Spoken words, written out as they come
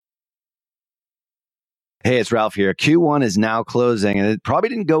Hey, it's Ralph here. Q1 is now closing and it probably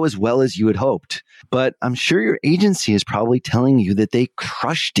didn't go as well as you had hoped, but I'm sure your agency is probably telling you that they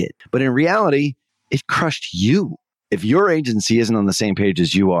crushed it. But in reality, it crushed you. If your agency isn't on the same page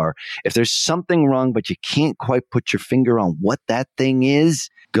as you are, if there's something wrong, but you can't quite put your finger on what that thing is,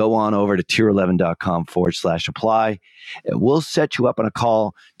 go on over to tier11.com/apply and we'll set you up on a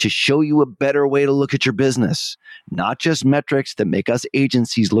call to show you a better way to look at your business. Not just metrics that make us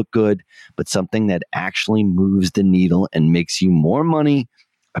agencies look good, but something that actually moves the needle and makes you more money,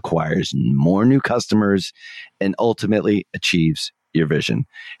 acquires more new customers, and ultimately achieves your vision.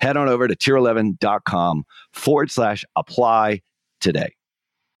 Head on over to tier11.com/apply today.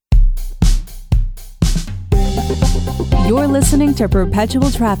 You're listening to Perpetual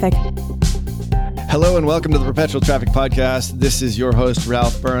Traffic. Hello and welcome to the Perpetual Traffic Podcast. This is your host,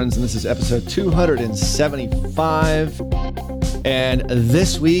 Ralph Burns, and this is episode 275. And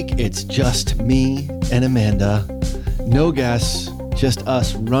this week, it's just me and Amanda. No guests, just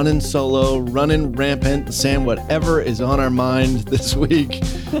us running solo, running rampant, saying whatever is on our mind this week,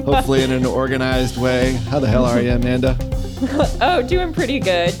 hopefully in an organized way. How the hell are you, Amanda? Oh, doing pretty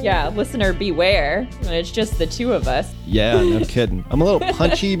good. Yeah, listener beware. It's just the two of us. Yeah, no kidding. I'm a little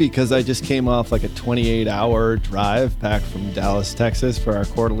punchy because I just came off like a 28-hour drive back from Dallas, Texas for our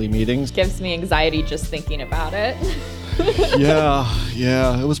quarterly meetings. Gives me anxiety just thinking about it.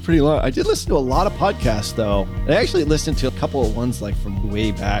 Yeah, it was pretty long. I did listen to a lot of podcasts, though. I actually listened to a couple of ones like from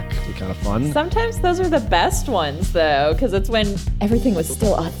way back. They're kind of fun. Sometimes those are the best ones, though, because it's when everything was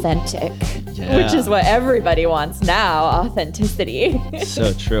still authentic, which is what everybody wants now, authenticity.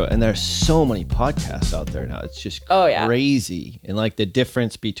 So true. And there's so many podcasts out there now. It's just crazy. And like the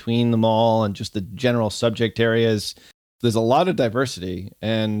difference between them all and just the general subject areas. There's a lot of diversity,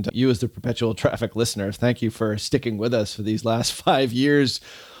 and you as the Perpetual Traffic listener, thank you for sticking with us for these last 5 years.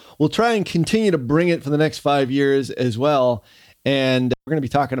 We'll try and continue to bring it for the next 5 years as well. And we're going to be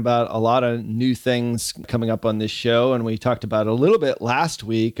talking about a lot of new things coming up on this show. And we talked about a little bit last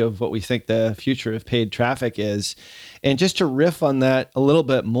week of what we think the future of paid traffic is. And just to riff on that a little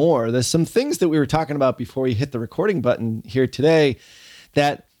bit more, there's some things that we were talking about before we hit the recording button here today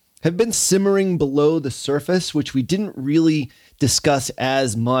that have been simmering below the surface, which we didn't really discuss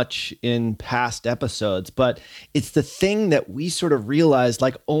as much in past episodes. But it's the thing that we sort of realized,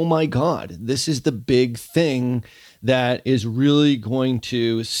 like, oh my God, this is the big thing that is really going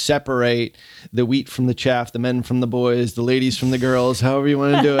to separate the wheat from the chaff, the men from the boys, the ladies from the girls, however you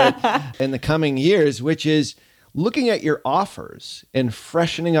want to do it, in the coming years, which is looking at your offers and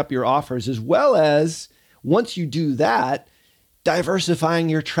freshening up your offers, as well as, once you do that, diversifying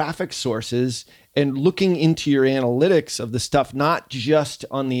your traffic sources and looking into your analytics of the stuff, not just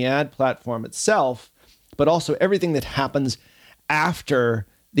on the ad platform itself, but also everything that happens after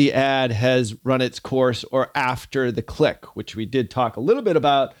the ad has run its course or after the click, which we did talk a little bit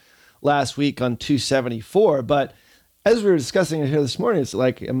about last week on 274. But as we were discussing it here this morning, it's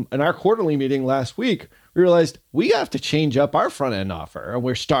like in our quarterly meeting last week, we realized we have to change up our front end offer, and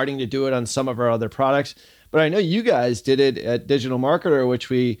we're starting to do it on some of our other products. But I know you guys did it at Digital Marketer, which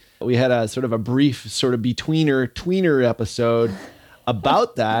we had a sort of a brief sort of tweener episode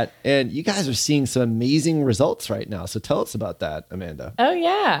about that. And you guys are seeing some amazing results right now. So tell us about that, Amanda. Oh,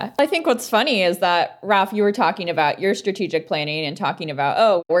 yeah. I think what's funny is that, Ralph, you were talking about your strategic planning and talking about,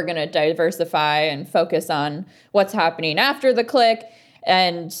 oh, we're going to diversify and focus on what's happening after the click.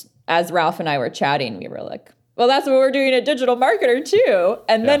 And as Ralph and I were chatting, we were like, well, that's what we're doing at Digital Marketer too.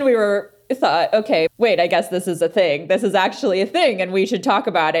 And then we thought, okay, wait, I guess this is a thing. This is actually a thing, and we should talk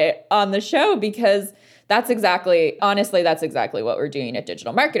about it on the show, because that's exactly what we're doing at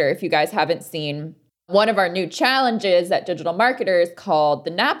Digital Marketer. If you guys haven't seen, one of our new challenges at Digital Marketer is called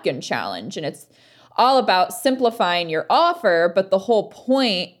the Napkin Challenge, and it's all about simplifying your offer. But the whole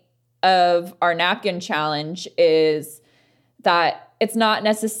point of our Napkin Challenge is that it's not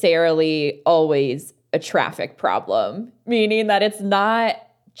necessarily always a traffic problem, meaning that it's not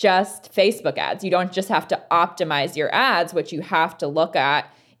just Facebook ads. You don't just have to optimize your ads. What you have to look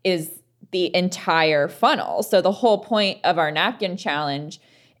at is the entire funnel. So the whole point of our Napkin Challenge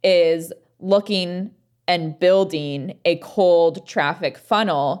is looking and building a cold traffic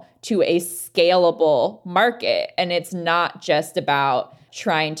funnel to a scalable market. And it's not just about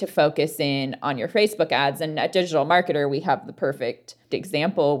trying to focus in on your Facebook ads. And at Digital Marketer, we have the perfect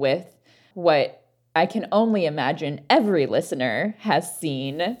example with what I can only imagine every listener has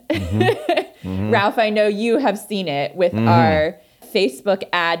seen. Mm-hmm. Ralph, I know you have seen it with our Facebook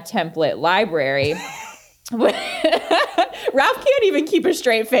ad template library, Ralph can't even keep a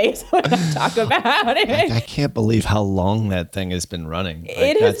straight face when I talk about it. I can't believe how long that thing has been running. Like,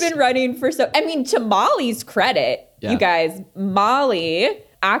 it has been running for to Molly's credit, you guys, Molly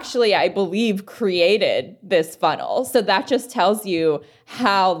actually, I believe, created this funnel. So that just tells you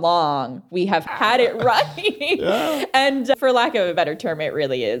how long we have had it running. Yeah. And for lack of a better term, it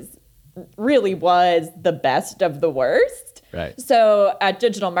really was the best of the worst. Right. So at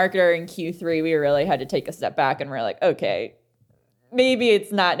Digital Marketer in Q3, we really had to take a step back and we're like, okay, maybe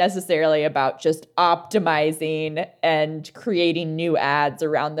it's not necessarily about just optimizing and creating new ads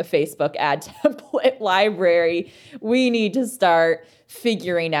around the Facebook ad template library. We need to start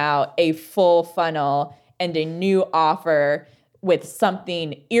figuring out a full funnel and a new offer with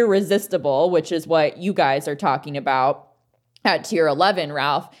something irresistible, which is what you guys are talking about at tier 11,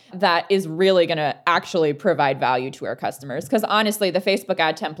 Ralph, that is really going to actually provide value to our customers. Because honestly, the Facebook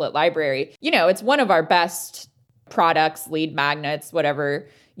ad template library, it's one of our best products, lead magnets, whatever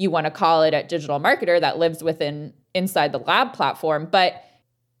you want to call it at Digital Marketer that lives inside the lab platform. But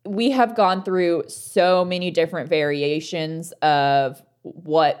we have gone through so many different variations of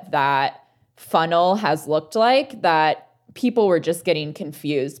what that funnel has looked like that people were just getting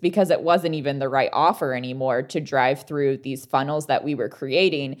confused because it wasn't even the right offer anymore to drive through these funnels that we were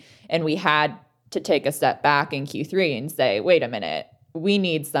creating. And we had to take a step back in Q3 and say, wait a minute, we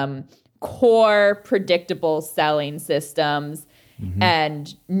need some core predictable selling systems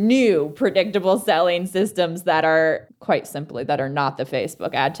and new predictable selling systems that are quite simply that are not the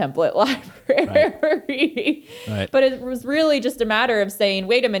Facebook ad template library. Right. But it was really just a matter of saying,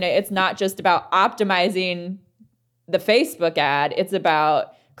 wait a minute, it's not just about optimizing the Facebook ad, it's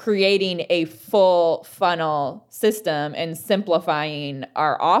about creating a full funnel system and simplifying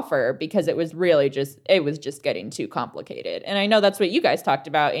our offer because it was just getting too complicated. And I know that's what you guys talked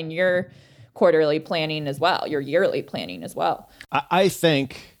about in your quarterly planning as well, your yearly planning as well. I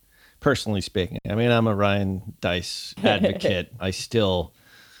think, personally speaking, I'm a Ryan Deiss advocate.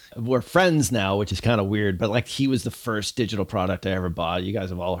 We're friends now, which is kind of weird, but like he was the first digital product I ever bought. You guys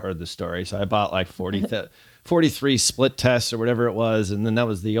have all heard the story. So I bought like 43 split tests or whatever it was. And then that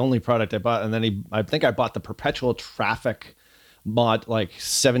was the only product I bought. And then I think I bought the perpetual traffic, bought like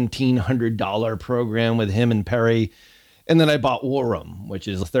 $1,700 program with him and Perry. And then I bought Warroom, which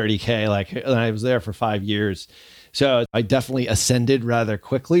is $30K. And I was there for 5 years. So I definitely ascended rather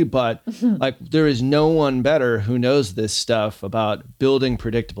quickly, but there is no one better who knows this stuff about building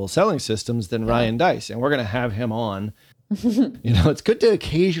predictable selling systems than Ryan Deiss. And we're going to have him on. It's good to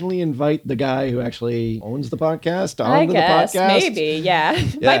occasionally invite the guy who actually owns the podcast onto the podcast. Maybe, yeah.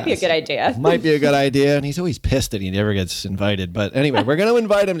 Might be a good idea. Might be a good idea. And he's always pissed that he never gets invited. But anyway, we're going to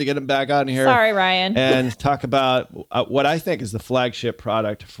invite him to get him back on here. Sorry, Ryan. And talk about what I think is the flagship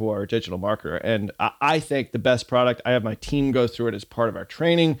product for Digital Marketer. And I think the best product, I have my team go through it as part of our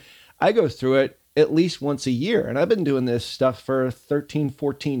training. I go through it at least once a year. And I've been doing this stuff for 13,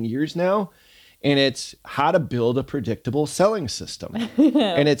 14 years now. And it's how to build a predictable selling system.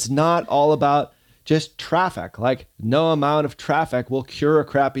 And it's not all about just traffic. Like no amount of traffic will cure a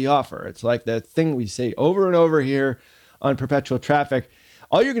crappy offer. It's like that thing we say over and over here on perpetual traffic.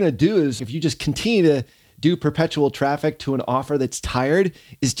 All you're going to do is if you just continue to do perpetual traffic to an offer that's tired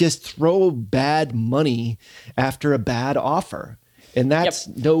is just throw bad money after a bad offer. And that's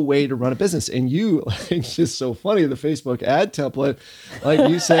no way to run a business. And it's just so funny. The Facebook ad template, like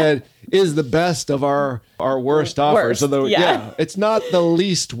you said, is the best of our worst offers. So it's not the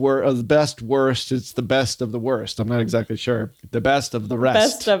least the best worst. It's the best of the worst. I'm not exactly sure. The best of the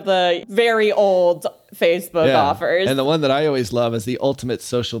rest. Best of the very old Facebook offers. And the one that I always love is the ultimate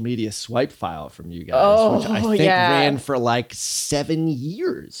social media swipe file from you guys, which I think ran for like 7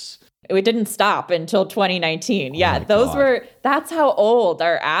 years. It didn't stop until 2019. That's how old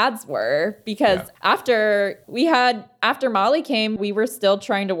our ads were because after Molly came, we were still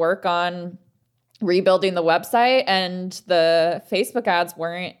trying to work on rebuilding the website and the Facebook ads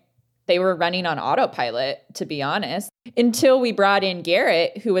they were running on autopilot, to be honest, until we brought in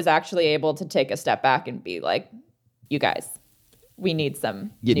Garrett, who was actually able to take a step back and be like, you guys, we need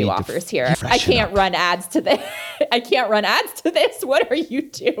some new offers here. I can't run ads to this. I can't run ads to this. What are you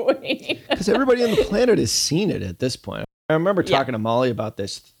doing? Because everybody on the planet has seen it at this point. I remember talking to Molly about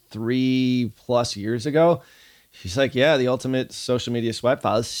this 3+ years ago. She's like, the ultimate social media swipe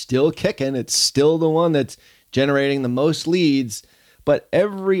file is still kicking. It's still the one that's generating the most leads, but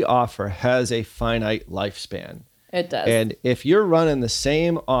every offer has a finite lifespan. It does. And if you're running the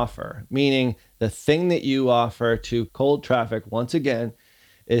same offer, meaning the thing that you offer to cold traffic, once again,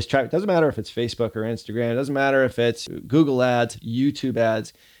 is traffic. It doesn't matter if it's Facebook or Instagram. It doesn't matter if it's Google ads, YouTube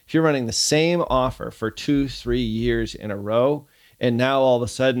ads. If you're running the same offer for 2-3 years in a row, and now all of a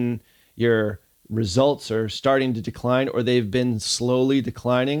sudden your results are starting to decline, or they've been slowly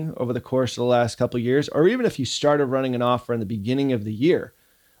declining over the course of the last couple of years, or even if you started running an offer in the beginning of the year,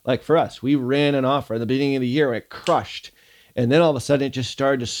 like for us, we ran an offer in the beginning of the year, it crushed. And then all of a sudden it just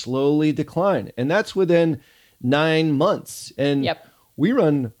started to slowly decline. And that's within 9 months. And we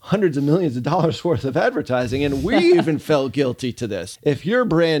run hundreds of millions of dollars worth of advertising, and we even felt guilty to this. If you're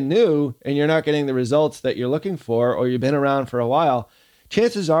brand new and you're not getting the results that you're looking for, or you've been around for a while,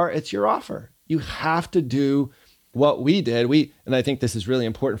 chances are it's your offer. You have to do what we did. And I think this is really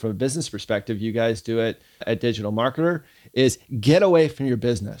important from a business perspective. You guys do it at Digital Marketer, is get away from your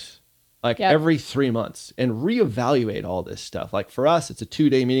business. Every 3 months and reevaluate all this stuff. Like for us, it's a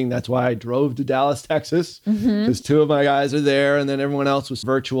 2-day meeting. That's why I drove to Dallas, Texas, because 2 of my guys are there and then everyone else was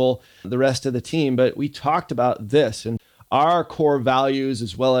virtual, the rest of the team. But we talked about this and our core values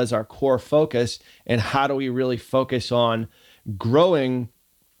as well as our core focus, and how do we really focus on growing.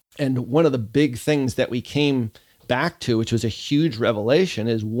 And one of the big things that we came back to, which was a huge revelation,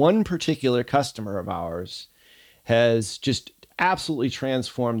 is one particular customer of ours has just absolutely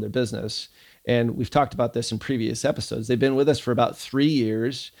transformed their business. And we've talked about this in previous episodes. They've been with us for about 3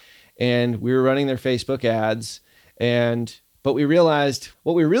 years, and we were running their Facebook ads. But we realized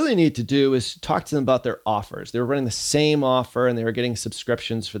what we really need to do is talk to them about their offers. They were running the same offer, and they were getting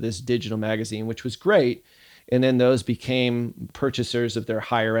subscriptions for this digital magazine, which was great. And then those became purchasers of their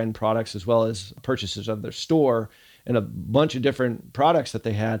higher end products, as well as purchasers of their store and a bunch of different products that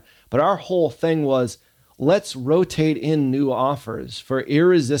they had. But our whole thing was, let's rotate in new offers for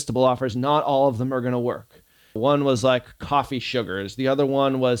irresistible offers. Not all of them are going to work. One was like coffee sugars. The other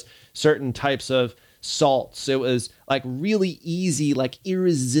one was certain types of salts. It was like really easy, like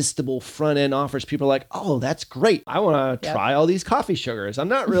irresistible front end offers. People are like, oh, that's great. I want to try all these coffee sugars. I'm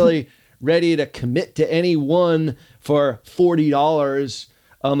not really ready to commit to any one for $40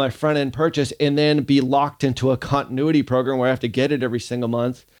 on my front end purchase and then be locked into a continuity program where I have to get it every single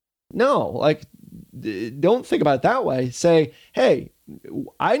month. No, don't think about it that way. Say, hey,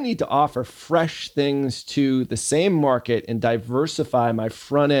 I need to offer fresh things to the same market and diversify my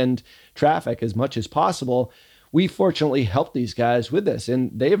front end traffic as much as possible. We fortunately helped these guys with this,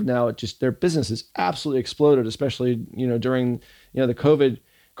 and they have now their business has absolutely exploded, especially, during, the COVID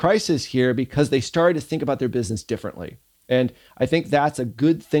crisis here, because they started to think about their business differently. And I think that's a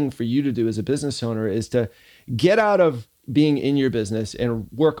good thing for you to do as a business owner, is to get out of being in your business and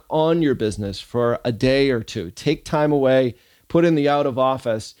work on your business for a day or two. Take time away, put in the out of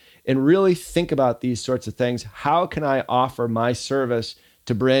office, and really think about these sorts of things. How can I offer my service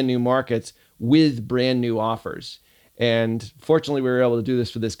to brand new markets with brand new offers? And fortunately, we were able to do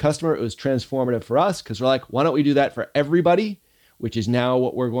this for this customer. It was transformative for us because we're like, why don't we do that for everybody? Which is now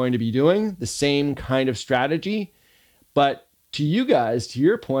what we're going to be doing, the same kind of strategy. But to you guys, to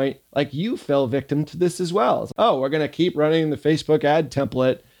your point, you fell victim to this as well. We're going to keep running the Facebook ad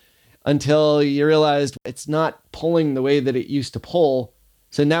template until you realized it's not pulling the way that it used to pull.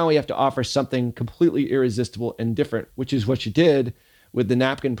 So now we have to offer something completely irresistible and different, which is what you did with the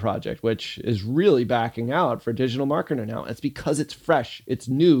napkin project, which is really backing out for Digital Marketer now. It's because it's fresh, it's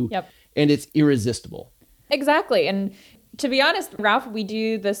new, and it's irresistible. Exactly. And to be honest, Ralph, we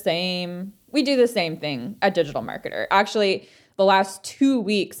do the same thing at Digital Marketer. Actually, the last 2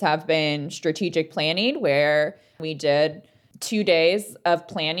 weeks have been strategic planning, where we did 2 days of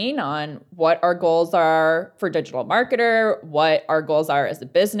planning on what our goals are for Digital Marketer, what our goals are as a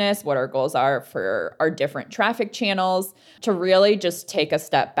business, what our goals are for our different traffic channels, to really just take a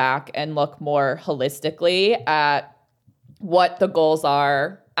step back and look more holistically at what the goals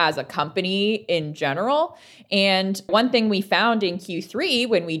are as a company in general. And one thing we found in Q3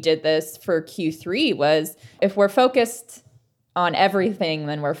 when we did this for Q3 was, if we're focused on everything,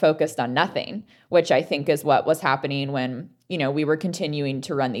 then we're focused on nothing, which I think is what was happening when, we were continuing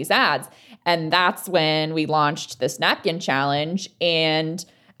to run these ads. And that's when we launched this napkin challenge. And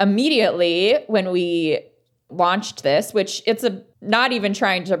immediately when we launched this, which not even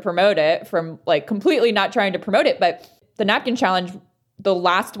trying to promote it, from completely not trying to promote it, but the napkin challenge, the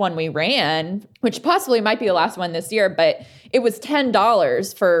last one we ran, which possibly might be the last one this year, but it was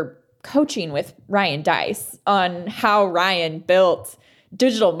 $10 for coaching with Ryan Deiss on how Ryan built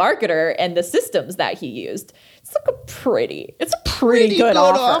Digital Marketer and the systems that he used. It's a pretty good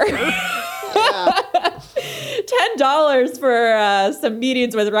offer. $10 $10 for some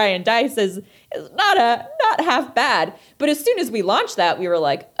meetings with Ryan Deiss is not half bad. But as soon as we launched that, we were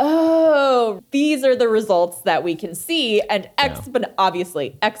like, oh, these are the results that we can see, and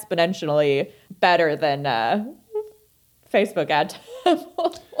obviously exponentially better than Facebook ad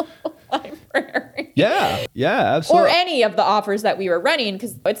library. Yeah, absolutely. Or any of the offers that we were running,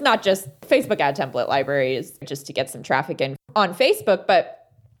 because it's not just Facebook ad template libraries just to get some traffic in on Facebook, but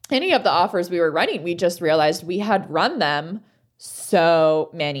any of the offers we were running, we just realized we had run them so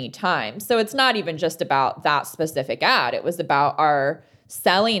many times. So it's not even just about that specific ad. It was about our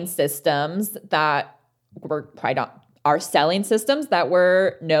selling systems that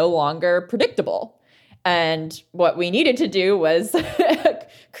were no longer predictable. And what we needed to do was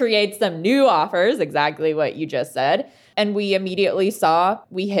create some new offers, exactly what you just said. And we immediately saw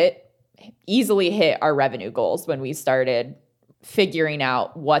we easily hit our revenue goals when we started figuring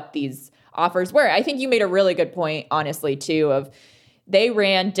out what these offers were. I think you made a really good point, honestly, too, of they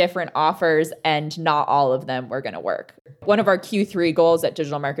ran different offers and not all of them were going to work. One of our Q3 goals at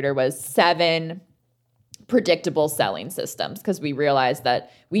Digital Marketer was 7 predictable selling systems, because we realized that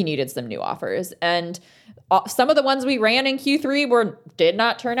we needed some new offers. And some of the ones we ran in Q3 did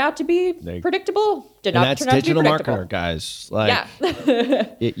not turn out to be predictable. That's Digital Marketer, guys.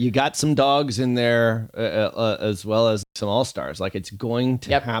 You got some dogs in there as well as some all-stars. Like, it's going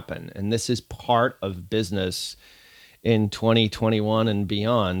to happen. And this is part of business in 2021 and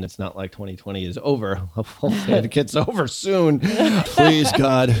beyond. It's not like 2020 is over. Hopefully it gets over soon. Please,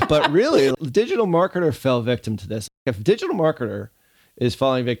 God. But really, Digital Marketer fell victim to this. If Digital Marketer is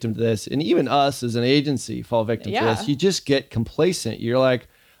falling victim to this, and even us as an agency fall victim to this, you just get complacent. You're like,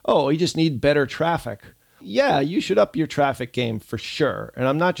 oh, you just need better traffic. Yeah, you should up your traffic game for sure. And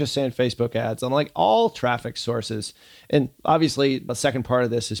I'm not just saying Facebook ads. I'm like all traffic sources. And obviously, the second part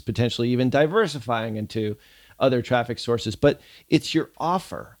of this is potentially even diversifying into other traffic sources, but it's your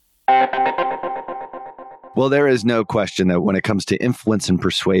offer. Well, there is no question that when it comes to influence and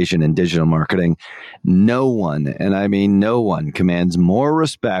persuasion in digital marketing, no one, and I mean no one, commands more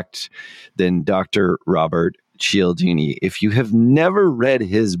respect than Dr. Robert Cialdini. If you have never read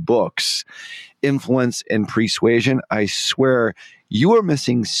his books, Influence and Persuasion, I swear you are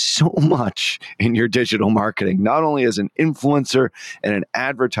missing so much in your digital marketing, not only as an influencer and an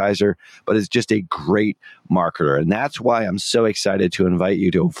advertiser, but as just a great marketer. And that's why I'm so excited to invite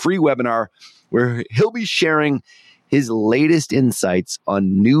you to a free webinar where he'll be sharing his latest insights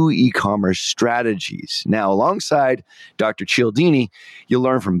on new e-commerce strategies. Now, alongside Dr. Cialdini, you'll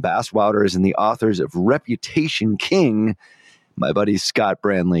learn from Bass Wouters and the authors of Reputation King, my buddies Scott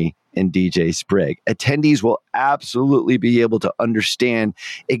Branley and DJ Sprigg. Attendees will absolutely be able to understand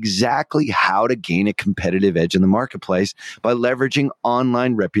exactly how to gain a competitive edge in the marketplace by leveraging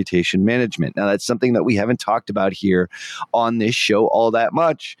online reputation management. Now, that's something that we haven't talked about here on this show all that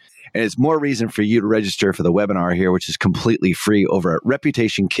much. And it's more reason for you to register for the webinar here, which is completely free over at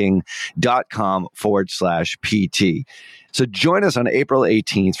reputationking.com/PT. So join us on April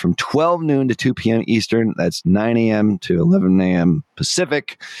 18th from 12 noon to 2 p.m. Eastern. That's 9 a.m. to 11 a.m.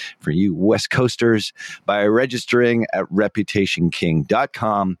 Pacific for you West Coasters by registering at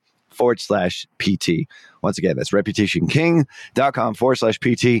reputationking.com/PT. Once again, that's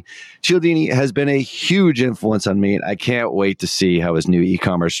reputationking.com/PT. Cialdini has been a huge influence on me, and I can't wait to see how his new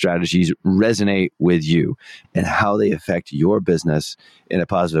e-commerce strategies resonate with you and how they affect your business in a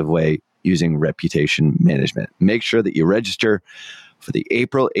positive way using reputation management. Make sure that you register for the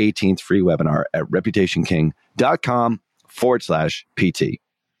April 18th free webinar at reputationking.com/PT.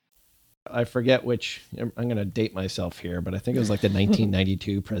 I forget which, I'm going to date myself here, but I think it was like the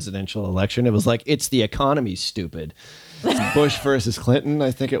 1992 presidential election. It was like, it's the economy, stupid. It's Bush versus Clinton,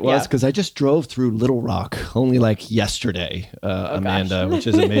 I think it was, because I just drove through Little Rock only like yesterday, Amanda, which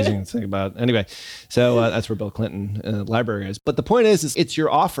is amazing to think about. Anyway, so that's where Bill Clinton library is. But the point is it's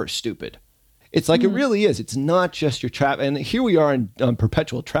your offer, stupid. It's like, it really is. It's not just your traffic. And here we are on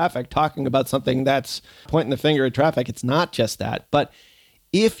perpetual traffic talking about something that's pointing the finger at traffic. It's not just that, but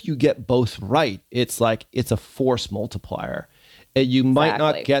if you get both right, it's like it's a force multiplier. You might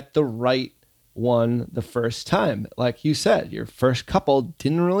not get the right one the first time. Like you said, your first couple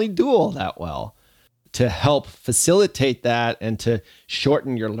didn't really do all that well. To help facilitate that and to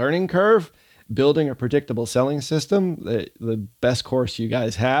shorten your learning curve, building a predictable selling system, the best course you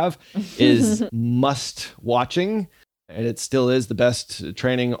guys have is must watching. And it still is the best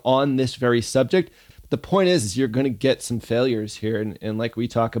training on this very subject. The point is you're going to get some failures here. And like we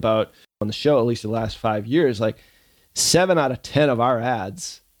talk about on the show, at least the last 5 years, like 7 out of 10 of our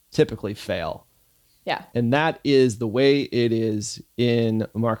ads typically fail. Yeah. And that is the way it is in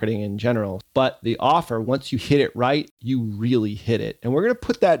marketing in general. But the offer, once you hit it right, you really hit it. And we're going to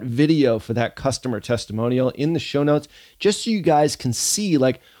put that video for that customer testimonial in the show notes, just so you guys can see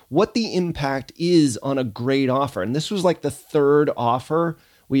like what the impact is on a great offer. And this was like the third offer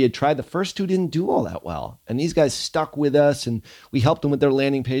we had tried. The first two didn't do all that well. And these guys stuck with us, and we helped them with their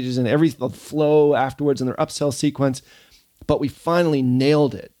landing pages and the flow afterwards and their upsell sequence. But we finally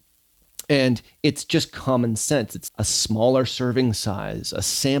nailed it. And it's just common sense. It's a smaller serving size, a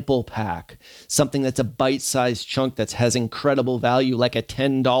sample pack, something that's a bite-sized chunk that has incredible value, like a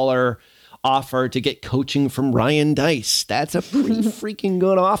 $10 offer to get coaching from Ryan Deiss. That's a pretty freaking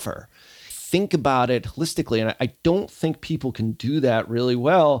good offer. Think about it holistically. And I don't think people can do that really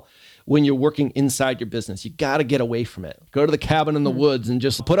well when you're working inside your business. You got to get away from it. Go to the cabin in the woods and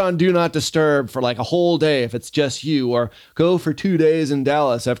just put on Do Not Disturb for like a whole day if it's just you, or go for 2 days in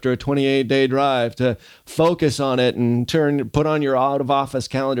Dallas after a 28-day drive to focus on it and put on your out of office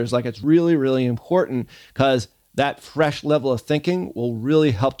calendars. Like, it's really, really important, because that fresh level of thinking will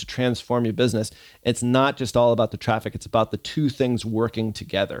really help to transform your business. It's not just all about the traffic. It's about the two things working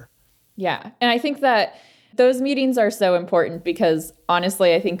together. Yeah. And I think that those meetings are so important, because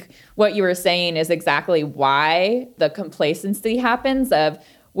honestly, I think what you were saying is exactly why the complacency happens of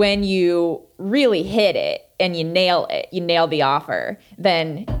when you really hit it and you nail it, you nail the offer,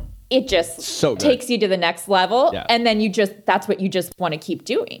 then it just takes you to the next level. Yeah. And then that's what you just want to keep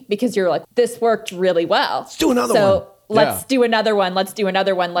doing, because you're like, this worked really well. Let's do another one. So let's do another one. Let's do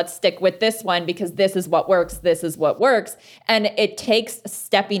another one. Let's stick with this one, because this is what works. This is what works. And it takes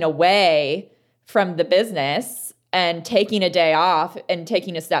stepping away from the business and taking a day off and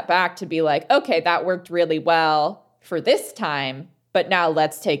taking a step back to be like, okay, that worked really well for this time, but now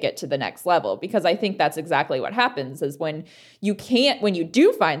let's take it to the next level. Because I think that's exactly what happens is when you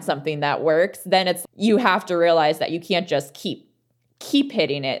do find something that works, then you have to realize that you can't just keep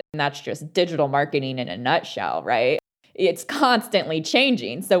hitting it. And that's just digital marketing in a nutshell, right? It's constantly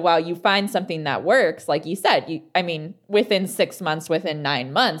changing. So while you find something that works, like you said, within 6 months, within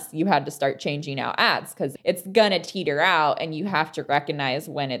 9 months, you had to start changing out ads, because it's going to teeter out, and you have to recognize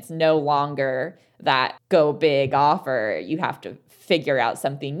when it's no longer that go big offer. You have to figure out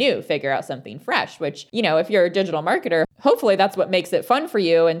something new, figure out something fresh, which, if you're a digital marketer, hopefully that's what makes it fun for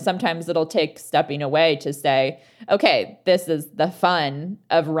you. And sometimes it'll take stepping away to say, okay, this is the fun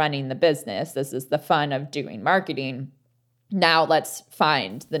of running the business. This is the fun of doing marketing. Now let's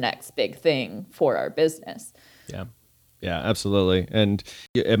find the next big thing for our business. Yeah. Yeah, absolutely. And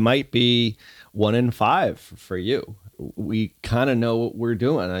it might be 1 in 5 for you. We kind of know what we're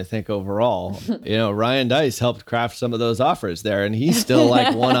doing, I think, overall. Ryan Deiss helped craft some of those offers there, and he's still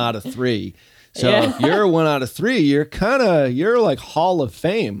like 1 out of 3. So if you're 1 out of 3, you're like Hall of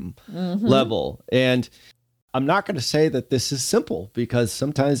Fame level. And I'm not going to say that this is simple, because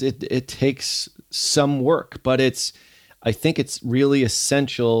sometimes it takes some work, but I think it's really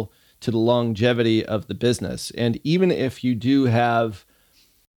essential to the longevity of the business. And even if you do have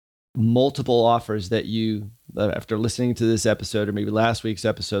multiple offers that you, after listening to this episode or maybe last week's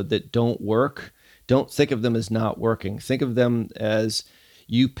episode, that don't work, don't think of them as not working. Think of them as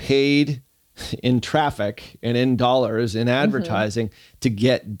you paid in traffic and in dollars in advertising to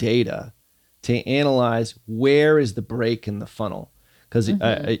get data, to analyze where is the break in the funnel. Because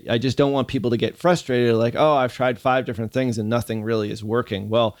I just don't want people to get frustrated, like, oh, I've tried 5 different things and nothing really is working.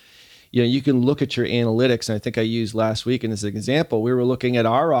 Well, you can look at your analytics. And I think I used last week in this example, we were looking at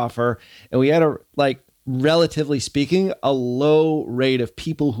our offer, and we had relatively speaking, a low rate of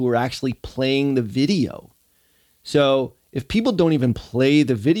people who are actually playing the video. So if people don't even play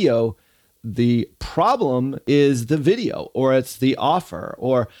the video, the problem is the video, or it's the offer,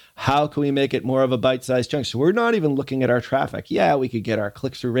 or how can we make it more of a bite-sized chunk? So we're not even looking at our traffic. Yeah, we could get our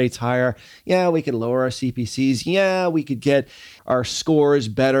click-through rates higher. Yeah, we could lower our CPCs. Yeah, we could get our scores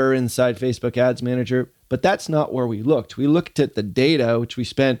better inside Facebook Ads Manager. But that's not where we looked. We looked at the data, which we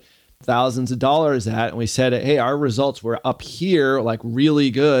spent thousands of dollars at, and we said, hey, our results were up here, like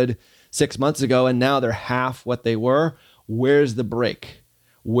really good 6 months ago, and now they're half what they were. Where's the break?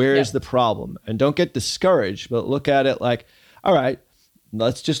 Where's the problem? And don't get discouraged, but look at it like, all right,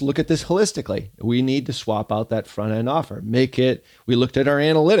 let's just look at this holistically. We need to swap out that front end offer. We looked at our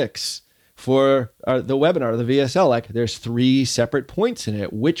analytics for the webinar, the VSL, like there's 3 separate points in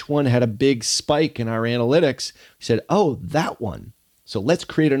it. Which one had a big spike in our analytics? We said, oh, that one. So let's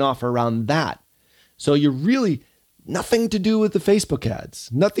create an offer around that. So you're really nothing to do with the Facebook ads,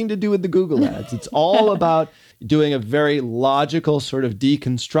 nothing to do with the Google ads. It's all about doing a very logical sort of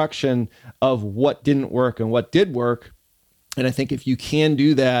deconstruction of what didn't work and what did work, And I think if you can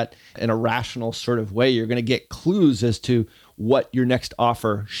do that in a rational sort of way, you're going to get clues as to what your next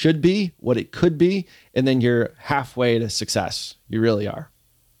offer should be, what it could be, and then you're halfway to success. You really are.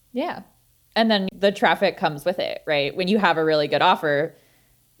 Yeah. And then the traffic comes with it, right? When you have a really good offer,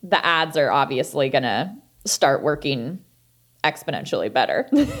 the ads are obviously going to start working exponentially better.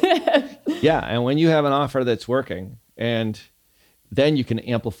 Yeah. And when you have an offer that's working, and then you can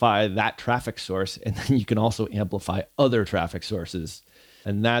amplify that traffic source, and then you can also amplify other traffic sources.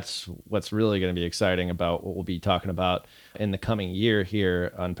 And that's what's really going to be exciting about what we'll be talking about in the coming year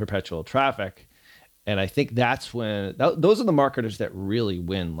here on Perpetual Traffic. And I think that's when, those are the marketers that really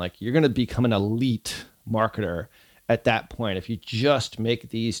win. Like, you're going to become an elite marketer at that point if you just make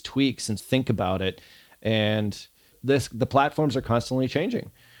these tweaks and think about it. And the platforms are constantly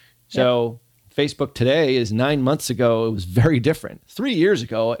changing. So Facebook today is 9 months ago, it was very different. 3 years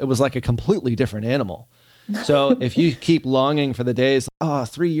ago, it was like a completely different animal. So if you keep longing for the days,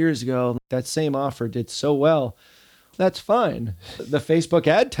 3 years ago, that same offer did so well, that's fine. The Facebook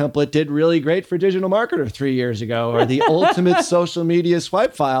ad template did really great for digital marketer 3 years ago, or the ultimate social media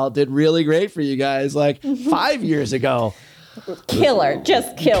swipe file did really great for you guys like 5 years ago. Killer.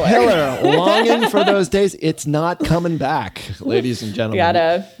 Longing for those days. It's not coming back, ladies and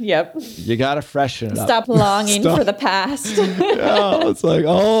gentlemen. You gotta freshen it up. Stop longing for the past. It's like,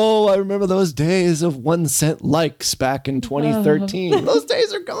 I remember those days of 1 cent likes back in 2013. Those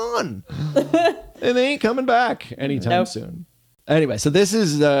days are gone. And they ain't coming back anytime soon. Anyway, so this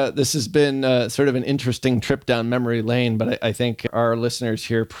has been sort of an interesting trip down memory lane, but I think our listeners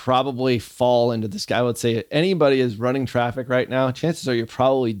here probably fall into this. I would say anybody is running traffic right now, chances are you're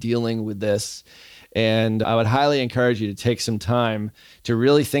probably dealing with this. And I would highly encourage you to take some time to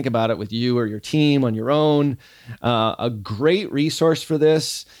really think about it with you or your team on your own. A great resource for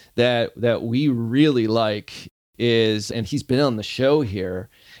this that we really like is, and he's been on the show here,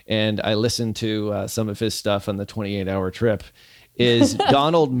 and I listened to some of his stuff on the 28-hour trip, is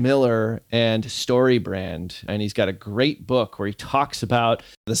Donald Miller and StoryBrand. And he's got a great book where he talks about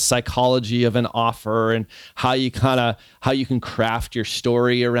the psychology of an offer and how you can craft your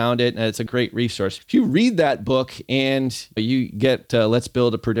story around it. And it's a great resource. If you read that book and you get Let's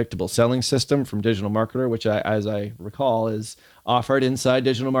Build a Predictable Selling System from Digital Marketer, which as I recall is offered inside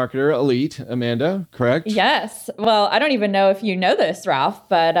Digital Marketer Elite. Amanda, correct? Yes. Well, I don't even know if you know this, Ralph,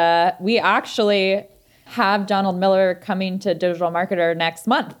 but we actually have Donald Miller coming to Digital Marketer next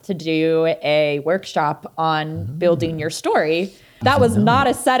month to do a workshop on building your story. That was not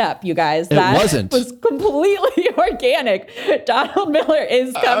a setup, you guys. That wasn't. Was completely organic. Donald Miller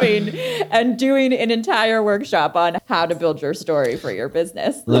is coming and doing an entire workshop on how to build your story for your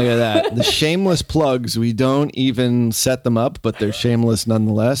business. Look at that. The shameless plugs. We don't even set them up, but they're shameless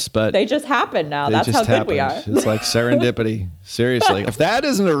nonetheless. But they just happen now. That's how good we are. It's like serendipity. Seriously. If that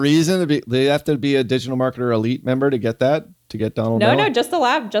isn't a reason to be, they have to be a Digital Marketer Elite member to get that. To get Donald Miller? No, just a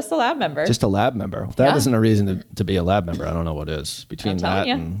lab member. Just a lab member. If that isn't a reason to be a lab member, I don't know what is. Between that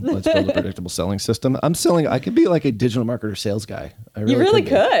and Let's Build a Predictable Selling System. I could be like a digital marketer sales guy. You really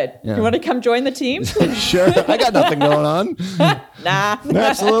could. Yeah. You want to come join the team? Sure. I got nothing going on. Nah.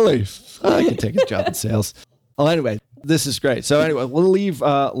 Absolutely. I can take his job in sales. Well, anyway, this is great. So anyway, we'll leave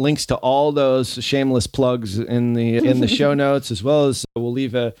links to all those shameless plugs in the show notes, as well as we'll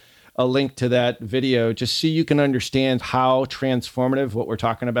leave a link to that video just so you can understand how transformative what we're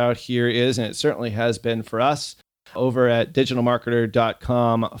talking about here is. And it certainly has been for us over at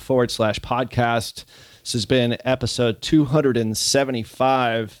digitalmarketer.com/podcast. This has been episode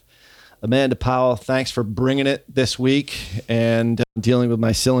 275. Amanda Powell, thanks for bringing it this week and dealing with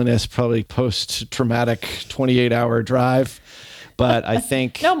my silliness, probably post-traumatic 28-hour drive. But I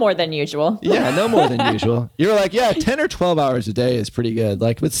think no more than usual. Yeah, no more than usual. You're like, 10 or 12 hours a day is pretty good.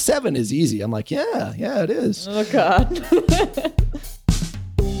 Like, but 7 is easy. I'm like, yeah, it is. Oh, God.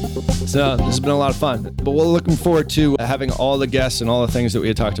 So this has been a lot of fun. But we're looking forward to having all the guests and all the things that we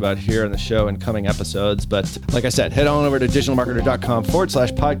had talked about here on the show in coming episodes. But like I said, head on over to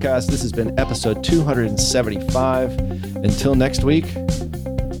digitalmarketer.com/podcast. This has been episode 275. Until next week,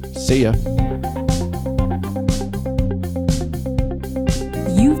 see ya.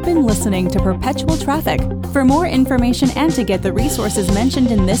 You've been listening to Perpetual Traffic. For more information and to get the resources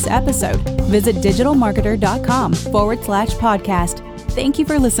mentioned in this episode, visit digitalmarketer.com/podcast. Thank you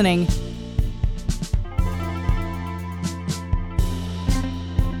for listening.